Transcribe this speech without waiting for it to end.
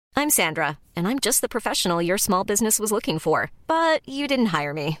I'm Sandra, and I'm just the professional your small business was looking for. But you didn't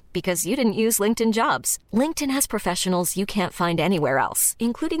hire me because you didn't use LinkedIn Jobs. LinkedIn has professionals you can't find anywhere else,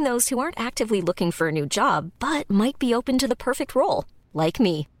 including those who aren't actively looking for a new job, but might be open to the perfect role, like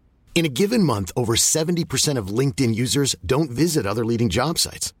me. In a given month, over 70% of LinkedIn users don't visit other leading job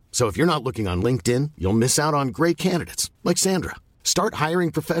sites. So if you're not looking on LinkedIn, you'll miss out on great candidates like Sandra. Start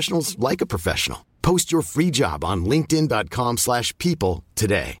hiring professionals like a professional. Post your free job on linkedin.com/people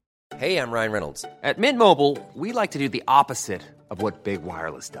today. Hey, I'm Ryan Reynolds. At Mint Mobile, we like to do the opposite of what Big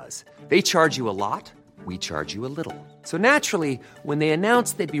Wireless does. They charge you a lot, we charge you a little. So naturally, when they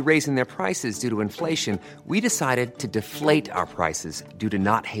announced they'd be raising their prices due to inflation, we decided to deflate our prices due to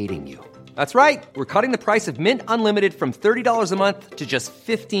not hating you. That's right. We're cutting the price of Mint Unlimited from $30 a month to just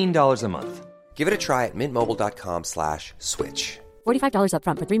 $15 a month. Give it a try at mintmobile.com/switch. $45 up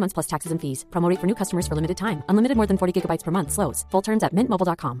front for 3 months plus taxes and fees. Promo rate for new customers for limited time. Unlimited more than 40 gigabytes per month slows. Full terms at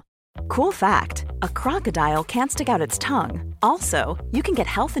mintmobile.com. Cool fact, a crocodile can't stick out its tongue. Also, you can get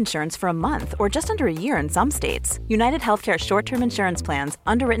health insurance for a month or just under a year in some states. United Healthcare short-term insurance plans,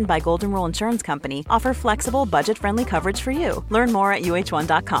 underwritten by Golden Rule Insurance Company, offer flexible, budget-friendly coverage for you. Learn more at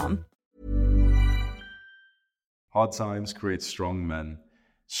uh1.com. Hard times create strong men.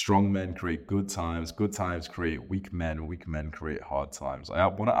 Strong men create good times create weak men create hard times. I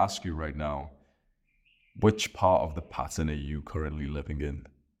want to ask you right now, which part of the pattern are you currently living in?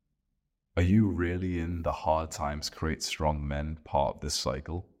 Are you really in the hard times create strong men part of this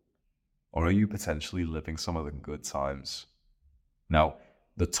cycle? Or are you potentially living some of the good times? Now,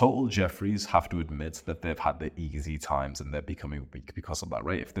 the total Jeffries have to admit that they've had the easy times and they're becoming weak because of that,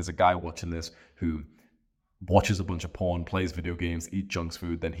 right? If there's a guy watching this who watches a bunch of porn, plays video games, eats junk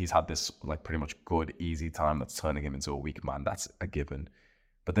food, then he's had this like pretty much good, easy time that's turning him into a weak man. That's a given.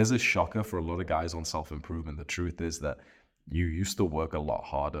 But there's a shocker for a lot of guys on self-improvement. The truth is that you used to work a lot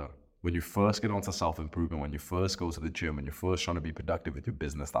harder. When you first get onto self-improvement, when you first go to the gym, when you're first trying to be productive with your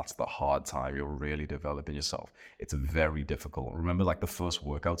business, that's the hard time. You're really developing yourself. It's very difficult. Remember like the first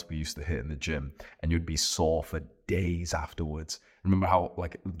workouts we used to hit in the gym and you'd be sore for days afterwards. Remember how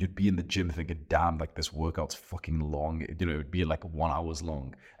like you'd be in the gym thinking, damn, like this workout's fucking long. You know, it'd be like 1 hour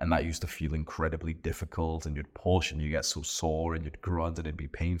long. And that used to feel incredibly difficult and you'd push and you get so sore and you'd grunt and it'd be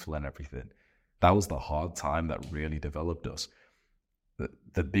painful and everything. That was the hard time that really developed us.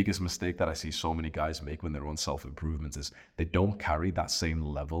 The biggest mistake that I see so many guys make when they're on self-improvement is they don't carry that same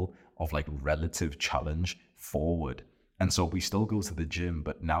level of like relative challenge forward. And so we still go to the gym,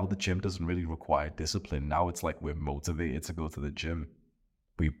 but now the gym doesn't really require discipline. Now it's like we're motivated to go to the gym.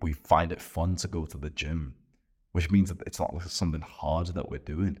 We find it fun to go to the gym, which means that it's not like something hard that we're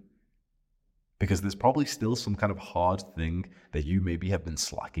doing. Because there's probably still some kind of hard thing that you maybe have been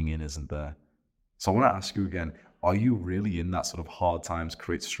slacking in, isn't there? So I want to ask you again, are you really in that sort of hard times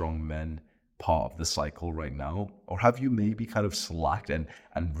create strong men part of the cycle right now? Or have you maybe kind of slacked and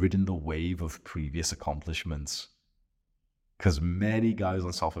ridden the wave of previous accomplishments? Because many guys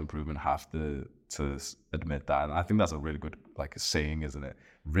on self-improvement have to admit that. And I think that's a really good like saying, isn't it?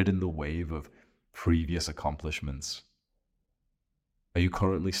 Ridden the wave of previous accomplishments. Are you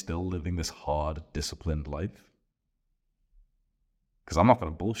currently still living this hard, disciplined life? Because I'm not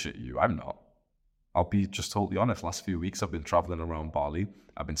going to bullshit you. I'm not. I'll be just totally honest. Last few weeks, I've been traveling around Bali.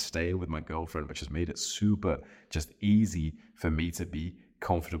 I've been staying with my girlfriend, which has made it super just easy for me to be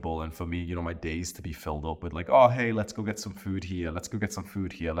comfortable and for me, you know, my days to be filled up with like, oh, hey, let's go get some food here. Let's go get some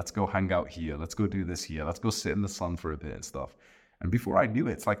food here. Let's go hang out here. Let's go do this here. Let's go sit in the sun for a bit and stuff. And before I knew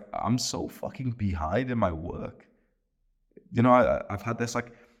it, it's like, I'm so fucking behind in my work. You know, I've had this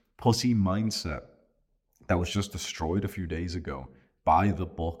like pussy mindset that was just destroyed a few days ago by the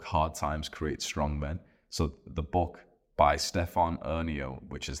book Hard Times Create Strong Men. So the book by Stefan Ernio,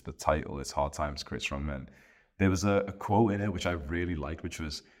 which is the title, is Hard Times Create Strong Men. There was a quote in it which I really liked, which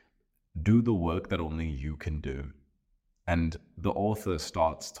was, do the work that only you can do. And the author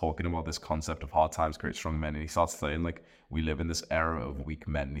starts talking about this concept of hard times create strong men. And he starts saying like, we live in this era of weak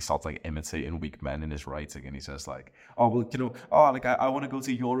men. And he starts like imitating weak men in his writing. And he says like, oh, well, you know, I want to go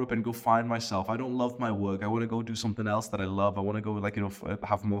to Europe and go find myself. I don't love my work. I want to go do something else that I love. I want to go like, you know,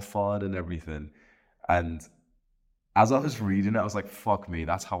 have more fun and everything. And as I was reading it, I was like, fuck me,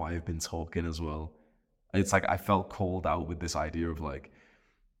 that's how I've been talking as well. It's like I felt called out with this idea of like,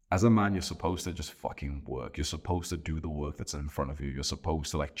 as a man, you're supposed to just fucking work. You're supposed to do the work that's in front of you. You're supposed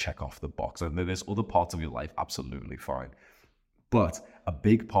to like check off the box. And then there's other parts of your life, absolutely fine. But a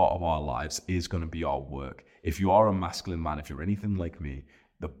big part of our lives is going to be our work. If you are a masculine man, if you're anything like me,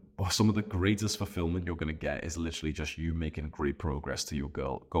 some of the greatest fulfillment you're going to get is literally just you making great progress to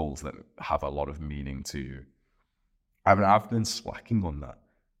your goals that have a lot of meaning to you. I've been slacking on that.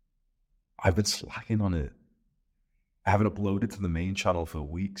 I've been slacking on it. I haven't uploaded to the main channel for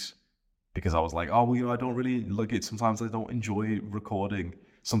weeks because I was like, oh, well, I don't really like it. Sometimes I don't enjoy recording.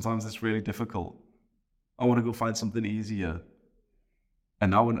 Sometimes it's really difficult. I want to go find something easier. And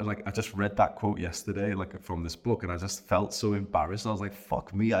now when I just read that quote yesterday, from this book, and I just felt so embarrassed. I was like,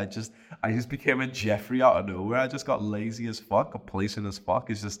 fuck me. I just became a Jeffrey out of nowhere. I just got lazy as fuck, complacent as fuck.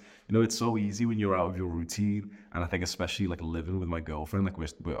 It's just, it's so easy when you're out of your routine. And I think especially living with my girlfriend,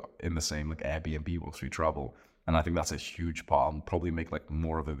 we're in the same Airbnb once we travel. And I think that's a huge part. I'll probably make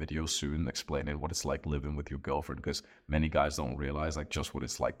more of a video soon explaining what it's like living with your girlfriend, because many guys don't realize just what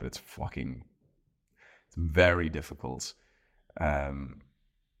it's like, but it's very difficult.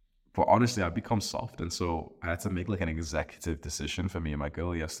 But honestly, I've become soft, and so I had to make an executive decision for me and my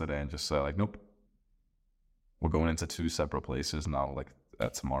girl yesterday, and just say nope, we're going into 2 separate places now.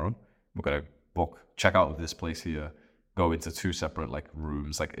 Tomorrow, we're gonna check out of this place here, go into 2 separate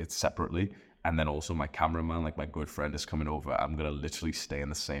rooms, it's separately, and then also my cameraman, my good friend, is coming over. I'm gonna literally stay in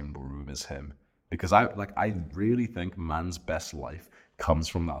the same room as him, because I really think man's best life comes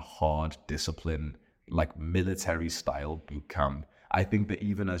from that hard discipline, military style boot camp. I think that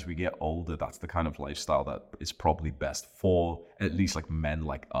even as we get older, that's the kind of lifestyle that is probably best for at least men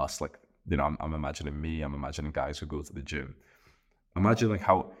like us. I'm imagining me, I'm imagining guys who go to the gym. Imagine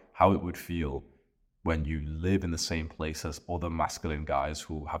how it would feel when you live in the same place as other masculine guys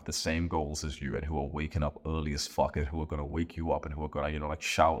who have the same goals as you and who are waking up early as fuck and who are going to wake you up and who are going to,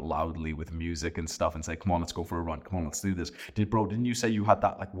 shout loudly with music and stuff and say, come on, let's go for a run. Come on, let's do this. Didn't you say you had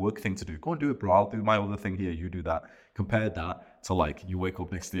that work thing to do? Go and do it, bro. I'll do my other thing here. You do that. Compare that to you wake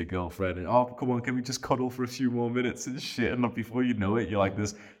up next to your girlfriend and, oh, come on, can we just cuddle for a few more minutes and shit? And before you know it, you're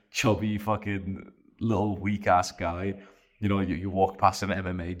this chubby fucking little weak ass guy. You walk past an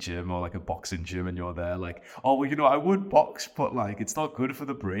MMA gym or a boxing gym and you're there oh, well, I would box, but it's not good for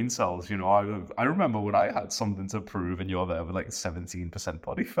the brain cells. I remember when I had something to prove and you're there with 17%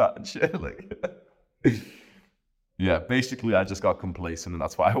 body fat and shit. Yeah, basically I just got complacent, and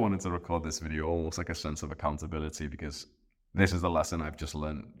that's why I wanted to record this video, almost a sense of accountability, because this is the lesson I've just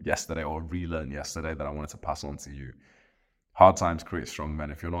learned yesterday or relearned yesterday that I wanted to pass on to you. Hard times create strong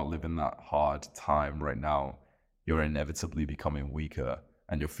men. If you're not living that hard time right now, you're inevitably becoming weaker,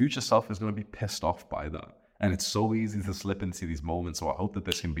 and your future self is going to be pissed off by that. And it's so easy to slip into these moments. So I hope that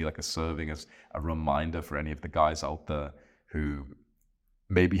this can be serving as a reminder for any of the guys out there who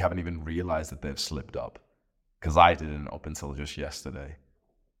maybe haven't even realized that they've slipped up, because I didn't up until just yesterday.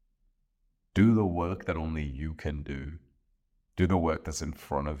 Do the work that only you can do. Do the work that's in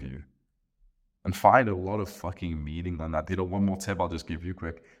front of you. And find a lot of fucking meaning on that. One more tip I'll just give you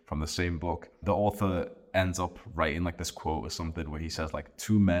quick from the same book. The author ends up writing this quote or something where he says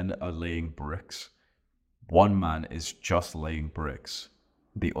 2 men are laying bricks. 1 man is just laying bricks.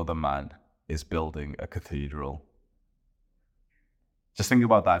 The other man is building a cathedral. Just think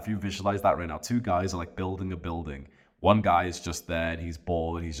about that. If you visualize that right now, 2 guys are building a building. 1 guy is just there and he's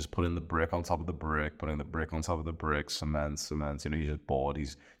bored. He's just putting the brick on top of the brick, putting the brick on top of the brick, cement. He's just bored.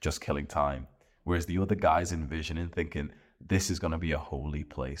 He's just killing time. Whereas the other guy's envisioning, thinking, this is going to be a holy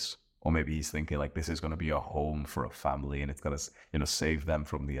place. Or maybe he's thinking this is going to be a home for a family and it's going to, save them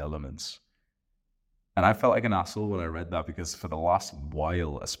from the elements. And I felt like an asshole when I read that, because for the last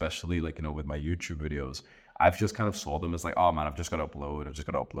while, especially with my YouTube videos, I've just kind of saw them as oh man, I've just got to upload. I've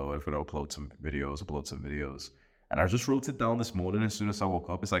got to upload some videos. And I just wrote it down this morning as soon as I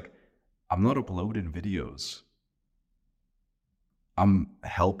woke up. It's I'm not uploading videos. I'm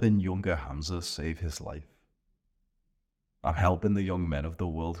helping younger Hamza save his life. I'm helping the young men of the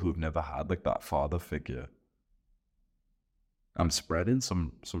world who have never had that father figure. I'm spreading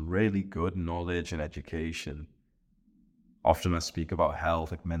some really good knowledge and education. Often I speak about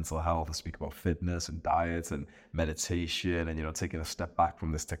health, mental health. I speak about fitness and diet and meditation and, taking a step back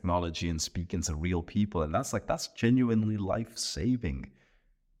from this technology and speaking to real people. And that's genuinely life-saving.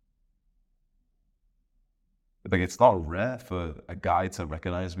 It's not rare for a guy to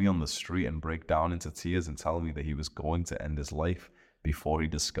recognize me on the street and break down into tears and tell me that he was going to end his life before he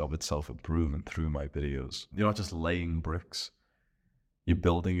discovered self-improvement through my videos. You're not just laying bricks. You're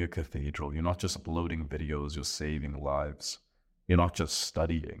building a cathedral. You're not just uploading videos. You're saving lives. You're not just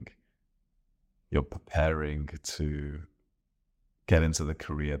studying. You're preparing to get into the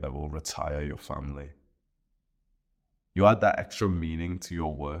career that will retire your family. You add that extra meaning to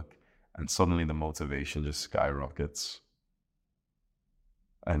your work, and suddenly the motivation just skyrockets.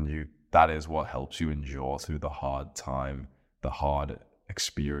 And that is what helps you endure through the hard time, the hard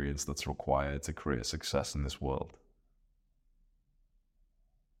experience that's required to create success in this world.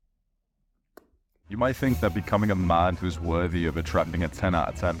 You might think that becoming a man who's worthy of attracting a 10 out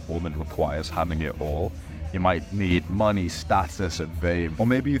of 10 woman requires having it all. You might need money, status, and fame. Or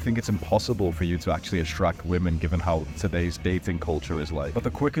maybe you think it's impossible for you to actually attract women given how today's dating culture is like. But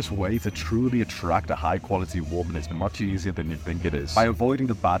the quickest way to truly attract a high-quality woman is much easier than you think it is. By avoiding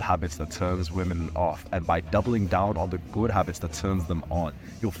the bad habits that turns women off, and by doubling down on the good habits that turns them on,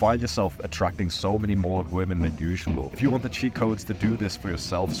 you'll find yourself attracting so many more women than usual. If you want the cheat codes to do this for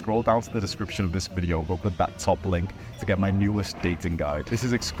yourself, scroll down to the description of this video, go click that top link to get my newest dating guide. This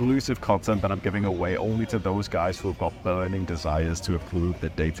is exclusive content that I'm giving away only to those guys who have got burning desires to improve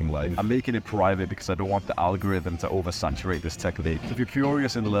their dating life. I'm making it private because I don't want the algorithm to oversaturate this technique. If you're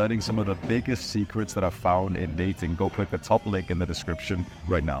curious in learning some of the biggest secrets that I've found in dating, go click the top link in the description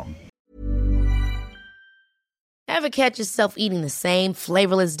right now. Ever catch yourself eating the same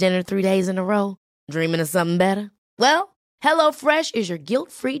flavorless dinner 3 days in a row? Dreaming of something better? Well, HelloFresh is your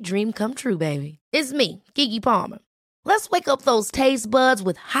guilt-free dream come true, baby. It's me, Keke Palmer. Let's wake up those taste buds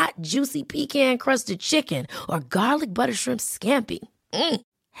with hot, juicy pecan-crusted chicken or garlic butter shrimp scampi.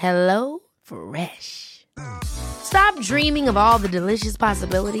 Hello Fresh. Stop dreaming of all the delicious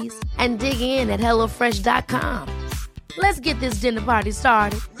possibilities and dig in at HelloFresh.com. Let's get this dinner party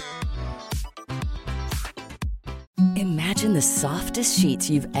started. Imagine the softest sheets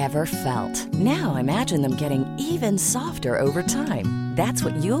you've ever felt. Now imagine them getting even softer over time. That's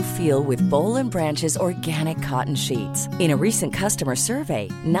what you'll feel with Boll & Branch's organic cotton sheets. In a recent customer survey,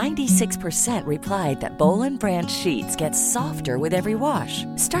 96% replied that Boll & Branch sheets get softer with every wash.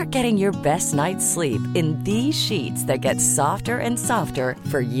 Start getting your best night's sleep in these sheets that get softer and softer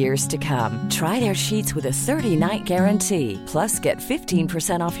for years to come. Try their sheets with a 30-night guarantee. Plus, get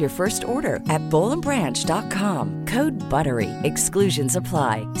 15% off your first order at bollandbranch.com. Code BUTTERY. Exclusions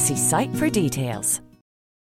apply. See site for details.